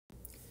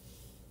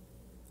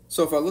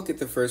So if I look at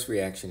the first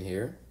reaction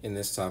here in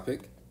this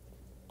topic,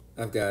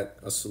 I've got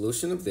a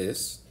solution of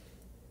this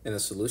and a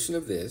solution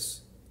of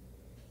this,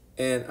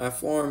 and I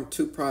form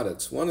two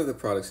products. One of the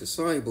products is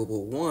soluble, but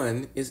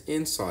one is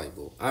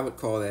insoluble. I would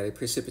call that a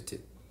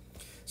precipitate.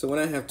 So when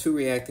I have two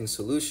reacting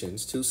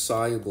solutions, two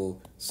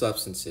soluble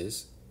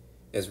substances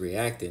as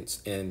reactants,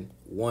 and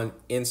one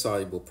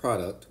insoluble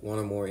product, one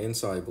or more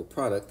insoluble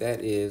product, that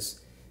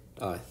is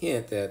a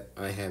hint that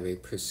I have a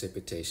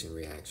precipitation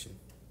reaction.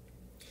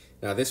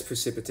 Now, this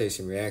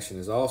precipitation reaction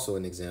is also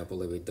an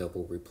example of a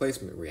double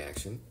replacement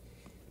reaction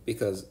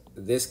because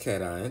this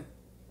cation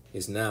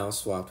is now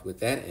swapped with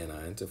that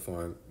anion to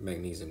form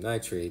magnesium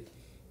nitrate,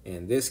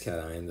 and this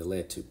cation, the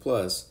lead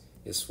 2+,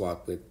 is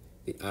swapped with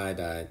the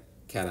iodide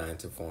cation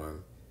to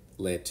form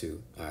lead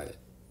 2 iodide.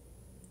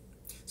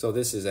 So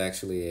this is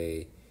actually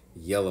a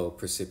yellow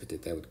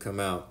precipitate that would come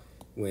out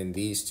when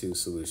these two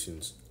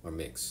solutions are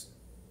mixed.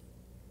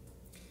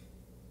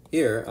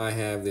 Here I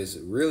have this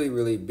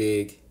really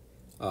big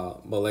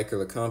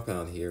molecular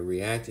compound here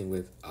reacting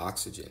with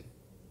oxygen,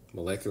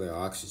 molecular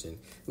oxygen.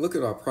 Look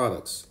at our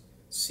products,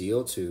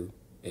 CO2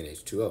 and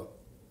H2O.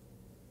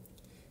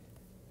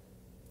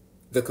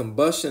 The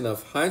combustion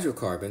of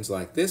hydrocarbons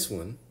like this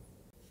one,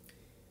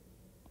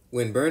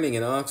 when burning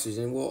in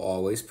oxygen, will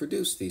always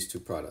produce these two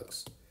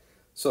products.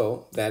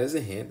 So that is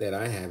a hint that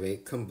I have a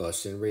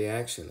combustion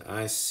reaction.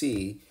 I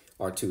see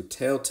our two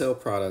telltale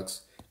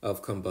products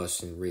of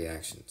combustion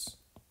reactions.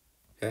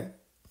 Okay?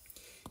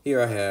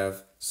 Here I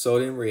have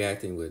sodium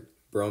reacting with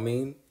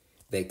bromine.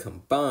 They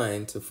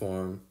combine to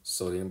form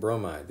sodium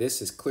bromide.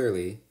 This is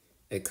clearly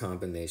a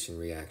combination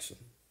reaction.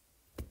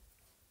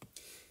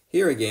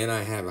 Here again,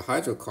 I have a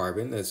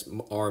hydrocarbon, that's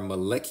our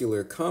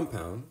molecular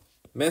compound,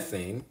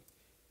 methane,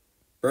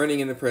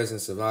 burning in the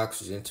presence of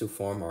oxygen to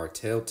form our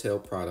telltale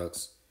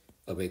products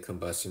of a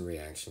combustion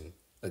reaction.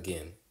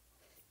 Again,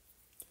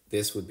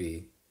 this would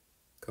be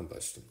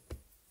combustion.